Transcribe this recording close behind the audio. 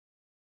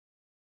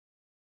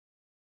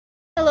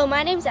Hello,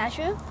 my name's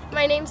Asha.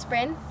 My name's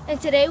Bryn.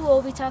 And today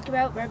we'll be talking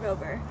about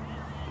Rover.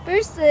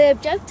 First, the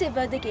objective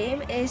of the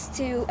game is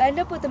to end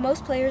up with the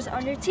most players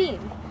on your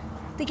team.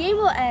 The game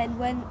will end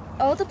when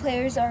all the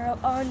players are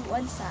on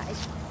one side.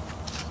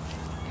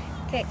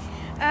 Okay,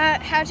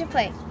 how to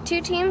play.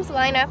 2 teams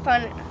line up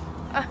on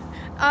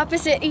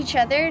opposite each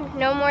other,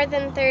 no more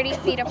than 30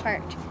 feet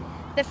apart.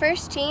 The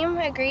first team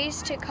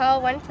agrees to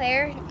call one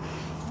player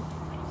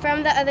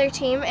from the other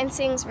team and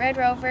sings Red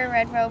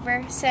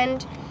Rover,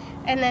 send,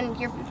 and then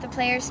the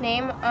player's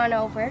name on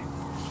over.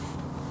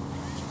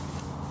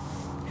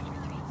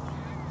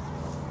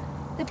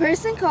 The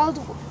person called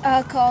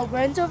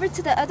runs over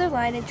to the other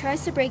line and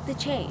tries to break the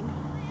chain.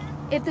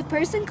 If the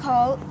person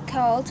called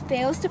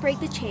fails to break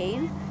the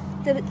chain,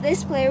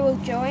 this player will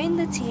join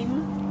the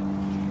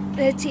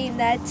team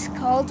that's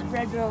called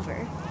Red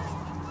Rover.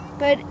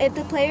 But if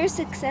the player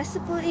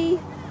successfully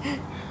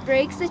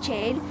breaks the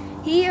chain,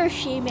 he or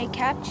she may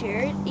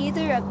capture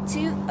either of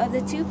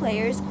the two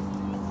players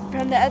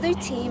from the other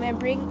team and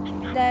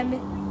bring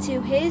them to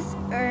his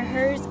or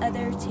her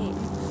other team.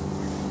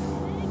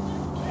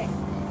 Okay.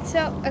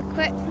 So,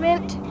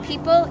 equipment,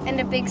 people,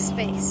 and a big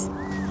space.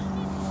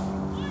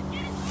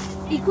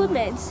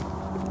 Equipment.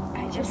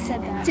 I just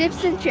said that.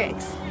 Tips and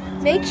tricks.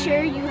 Make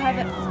sure you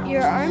have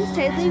your arms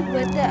tightly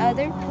with the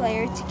other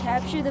player to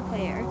capture the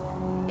player.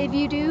 If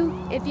you do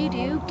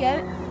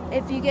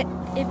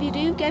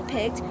get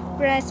picked,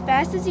 run as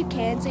fast as you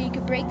can so you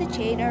can break the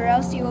chain, or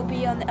else you will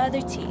be on the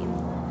other team.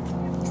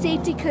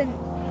 Safety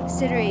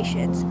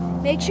considerations.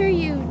 Make sure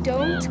you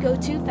don't go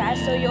too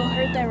fast so you'll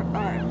hurt their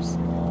arms.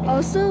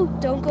 Also,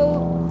 don't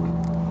go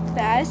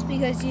fast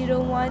because you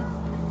don't want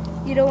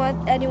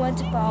anyone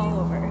to fall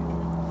over.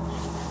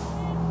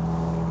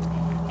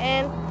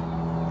 And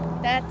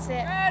that's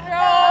it.